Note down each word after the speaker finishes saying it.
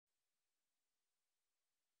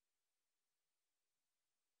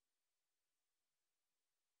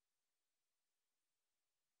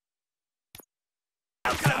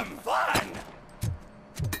Some fun!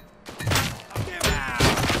 Give out!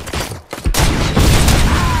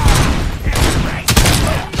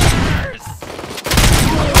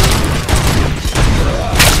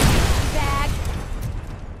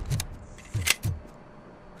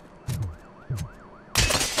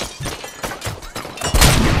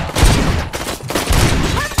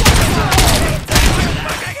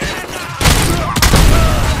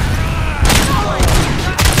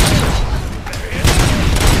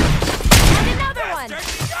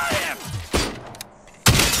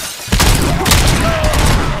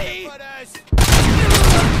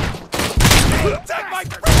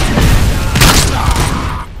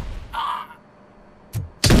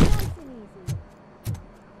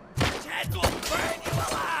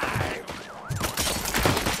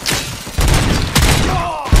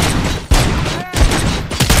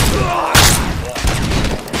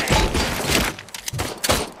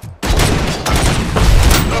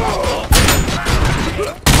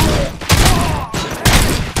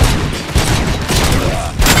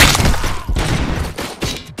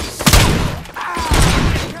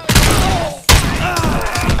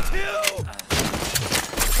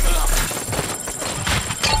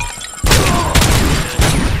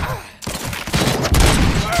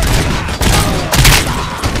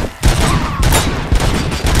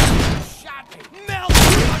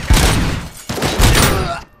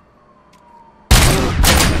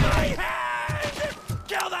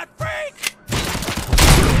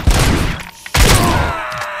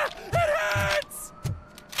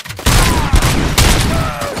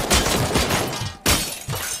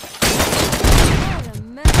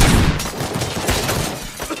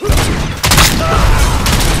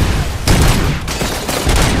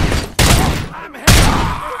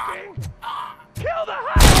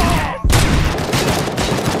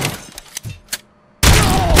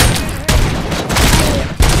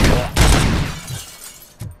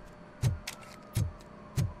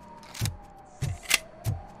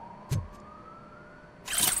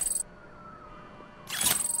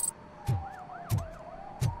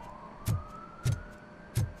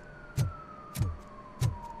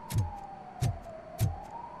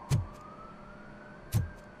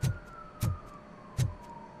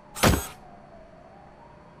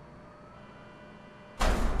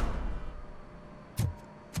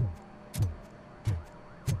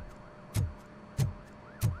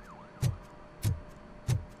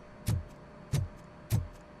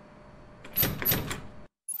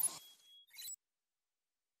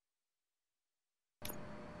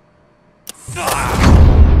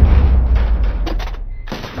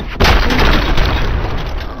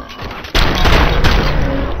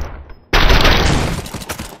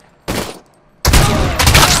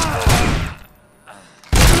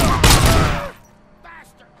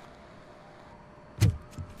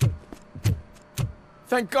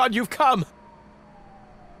 Thank God you've come!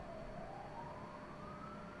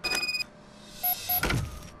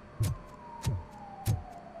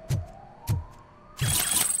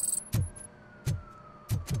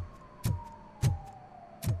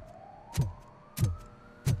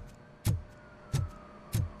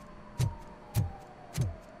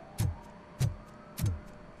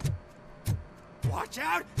 Watch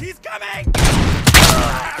out! He's coming!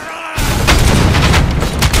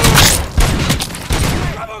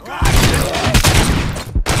 RoboCop!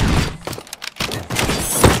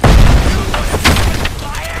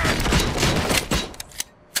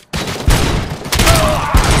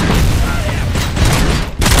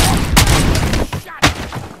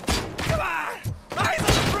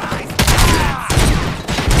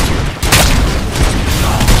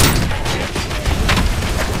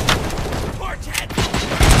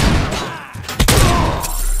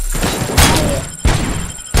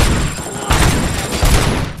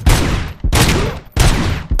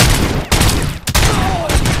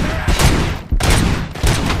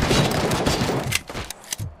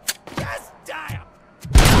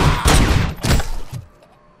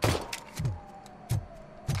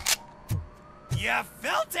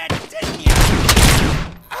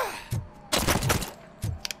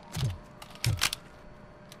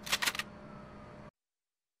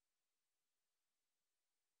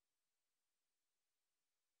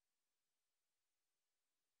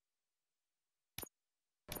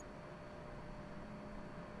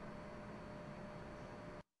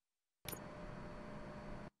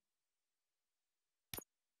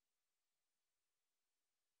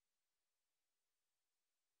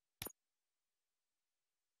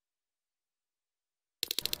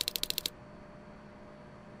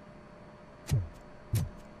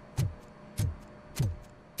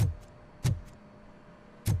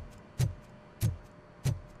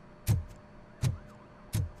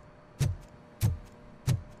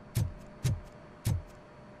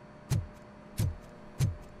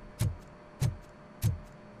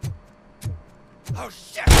 Oh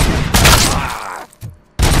shit! Ah!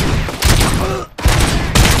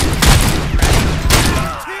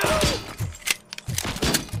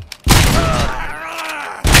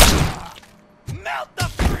 Melt the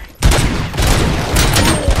freak!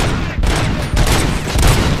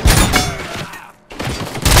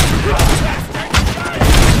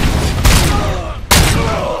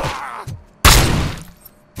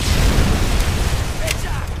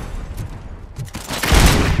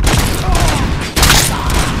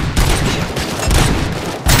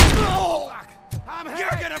 You're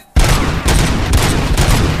gonna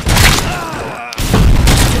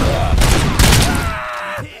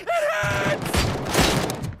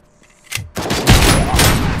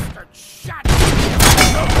shut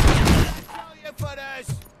tell you for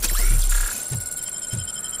this.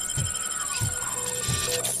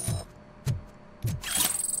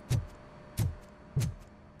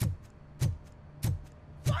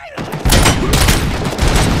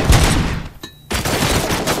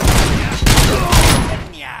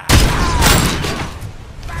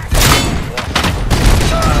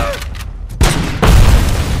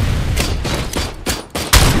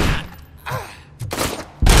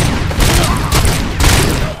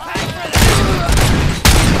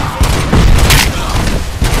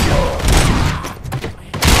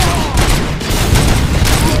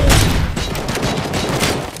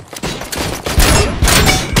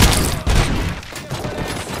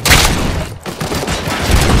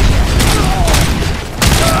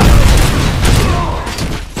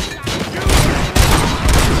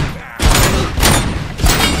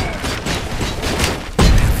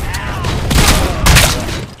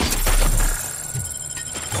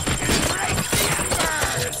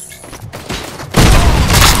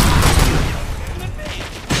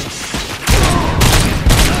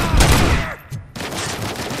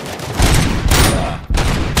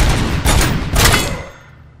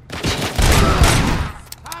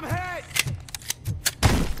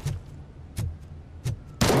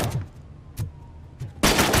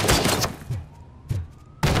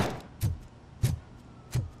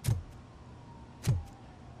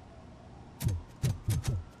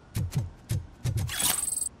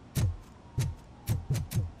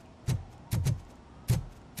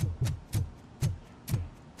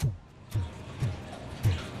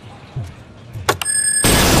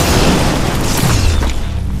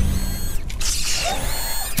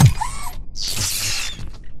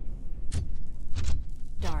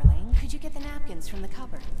 From the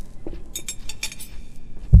cupboard.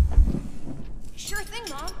 Sure thing,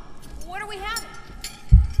 Mom. What are we having?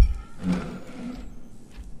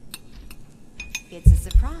 It's a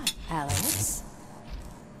surprise, Alex.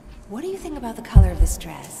 What do you think about the color of this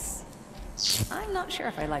dress? I'm not sure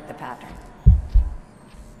if I like the pattern.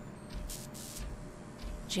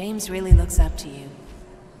 James really looks up to you.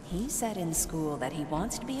 He said in school that he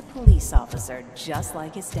wants to be a police officer just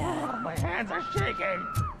like his dad. Oh, my hands are shaking!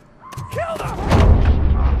 Kill them!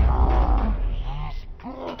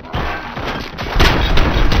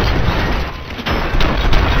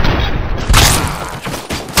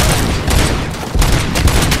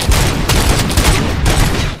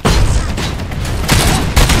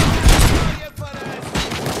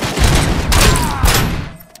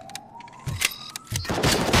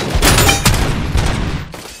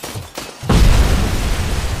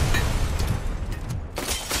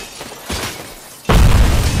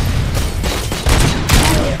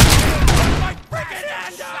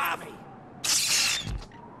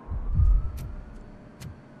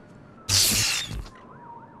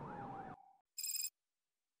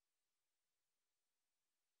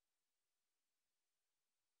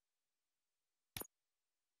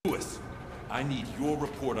 I need your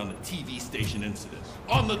report on the TV station incident.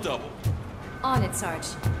 On the double. On it, Sarge.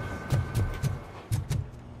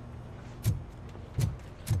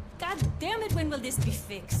 God damn it, when will this be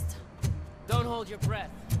fixed? Don't hold your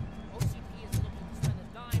breath. OCP is looking to spend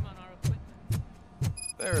a dime on our equipment.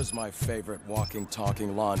 There's my favorite walking,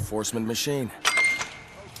 talking law enforcement machine.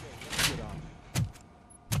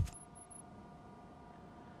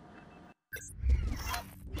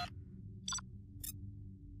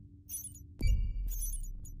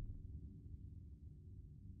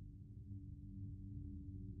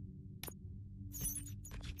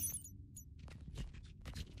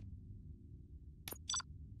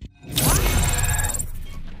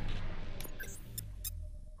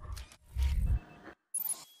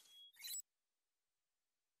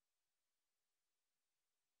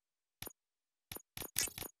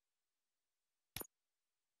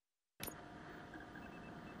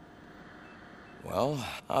 Well,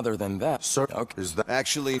 other than that... Sir, is that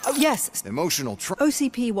actually Oh, yes. emotional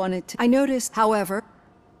OCP wanted to... I noticed, however...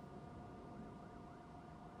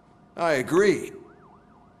 I agree.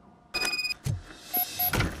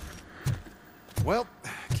 Well,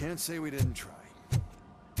 can't say we didn't try.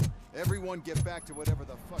 Everyone get back to whatever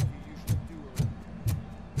the fuck you usually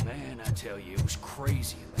do. Man, I tell you, it was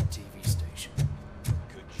crazy in that TV station.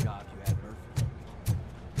 Good job you had Murphy.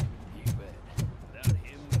 You bet. Without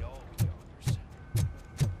him, we'd all be goners.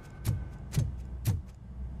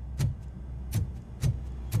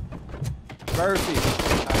 Murphy,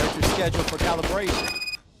 I heard you're scheduled for calibration.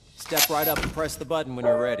 Step right up and press the button when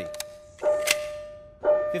you're ready.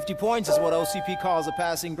 50 points is what OCP calls a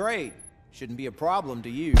passing grade. Shouldn't be a problem to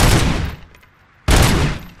you.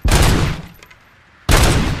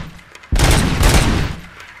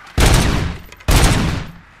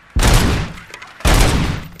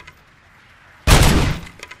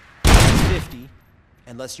 It's 50,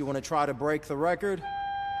 unless you want to try to break the record.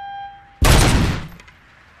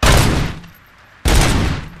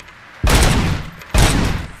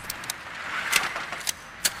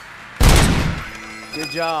 Good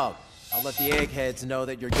job. I'll let the eggheads know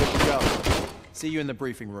that you're good to go. See you in the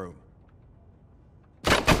briefing room.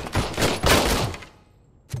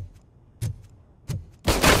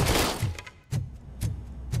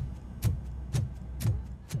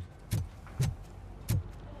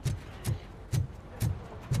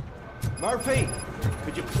 Murphy,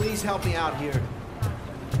 could you please help me out here?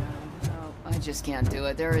 No, I just can't do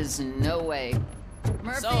it. There is no way.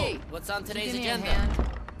 Murphy! So, what's on today's give me a agenda? hand?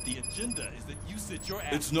 The agenda is that you sit your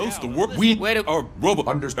ass It's notes to down. work. We Wait a- are robot.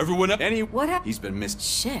 Everyone up. Any What happened? He's been missed.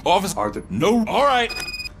 Shit. office. No. All right.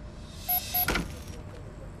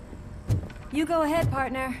 You go ahead,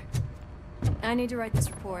 partner. I need to write this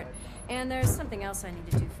report. And there's something else I need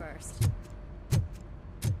to do first.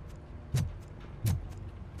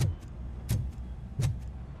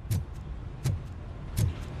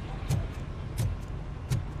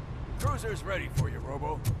 Cruiser's ready for you,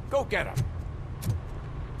 Robo. Go get him.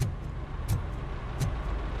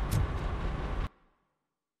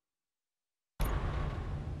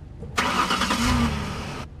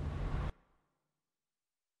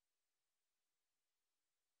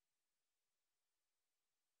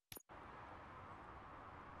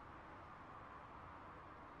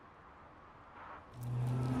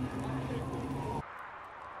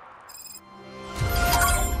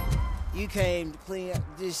 You came to clean up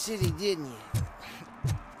this city, didn't you?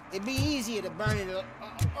 It'd be easier to burn it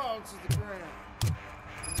all to the ground.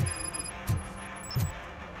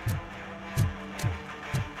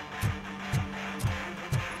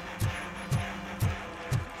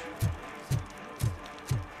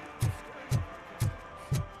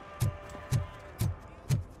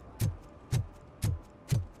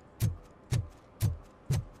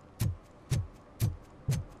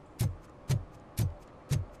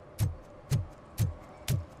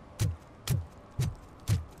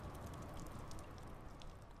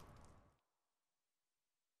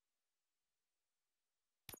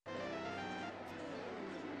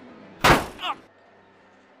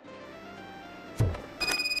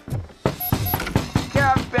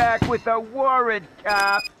 Come back with a warrant,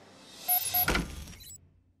 cop!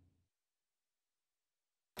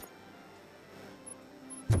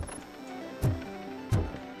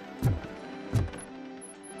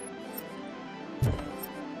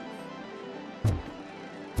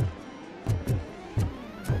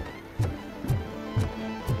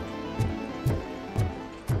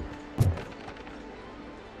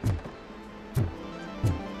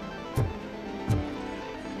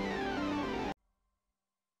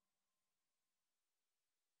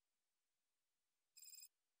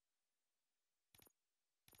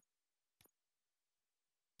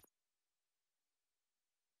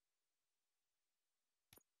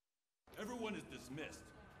 Everyone is dismissed.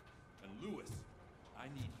 And Lewis, I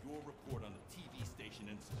need your report on the TV station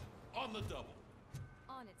incident. On the double.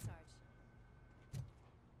 On it, Sarge.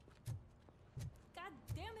 God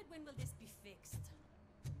damn it, when will this be fixed?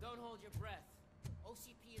 Don't hold your breath.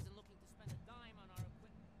 OCP isn't looking to spend a dime on our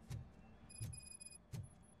equipment.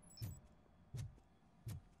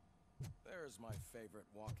 There's my favorite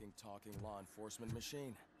walking, talking law enforcement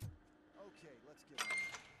machine. Okay, let's get on with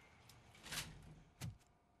it.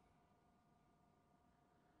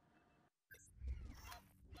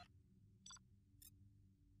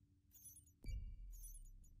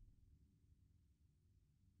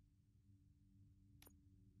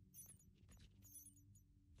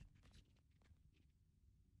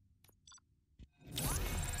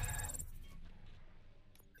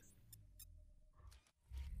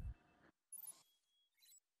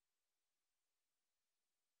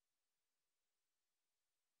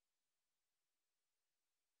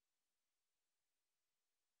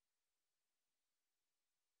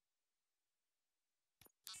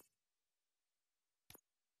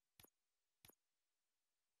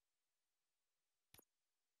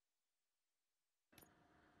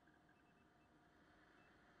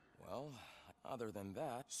 Well, other than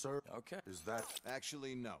that... Sir, okay. is that...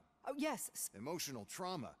 Actually, no. Oh, yes. Emotional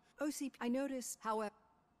trauma. OCP. I noticed, however...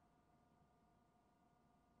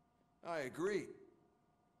 I agree.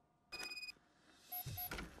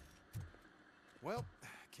 Well,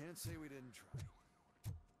 can't say we didn't try.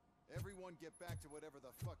 Everyone get back to whatever the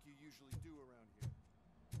fuck you usually do around here.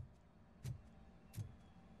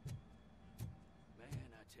 Man,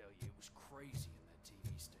 I tell you, it was crazy in that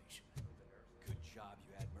TV station. Good job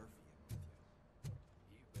you had Murphy in with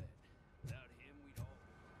you. You bet. Without him, we'd all...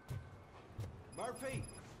 Murphy,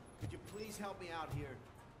 could you please help me out here?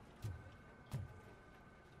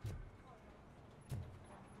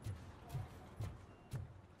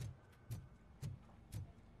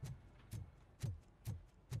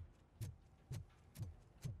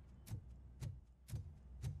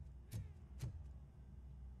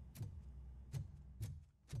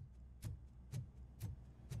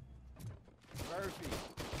 Murphy,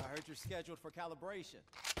 I heard you're scheduled for calibration.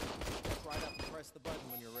 Step right up and press the button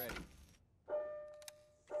when you're ready.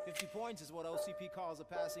 50 points is what OCP calls a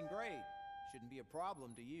passing grade. Shouldn't be a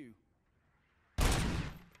problem to you.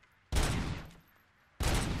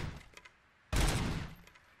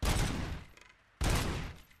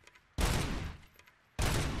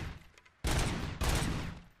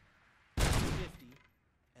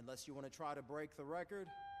 Unless you want to try to break the record.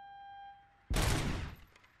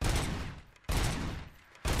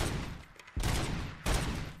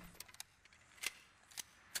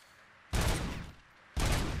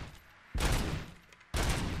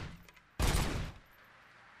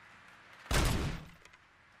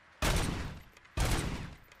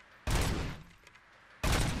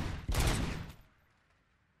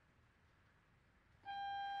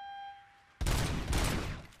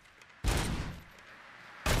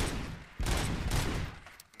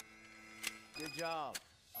 Good job.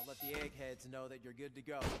 I'll let the eggheads know that you're good to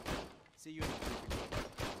go. See you in the briefing room.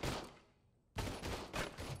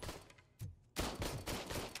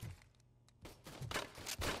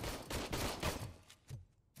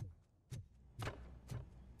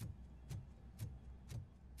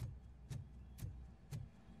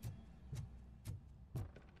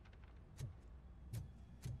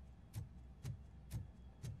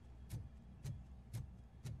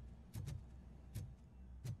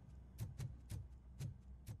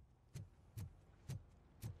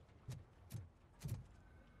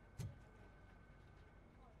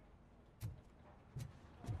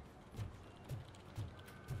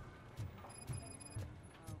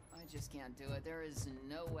 I just can't do it. There is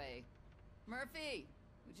no way. Murphy,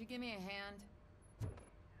 would you give me a hand?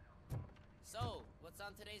 So, what's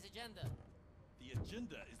on today's agenda? The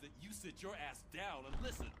agenda is that you sit your ass down and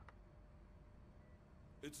listen.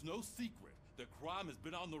 It's no secret that crime has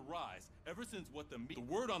been on the rise ever since the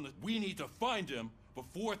word on the... We need to find him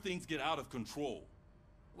before things get out of control.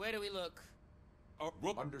 Where do we look?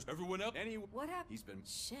 Everyone else? What happened? He's been...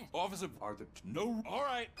 Shit. Officer... No... All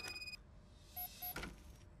right.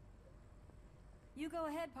 You go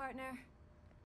ahead, partner.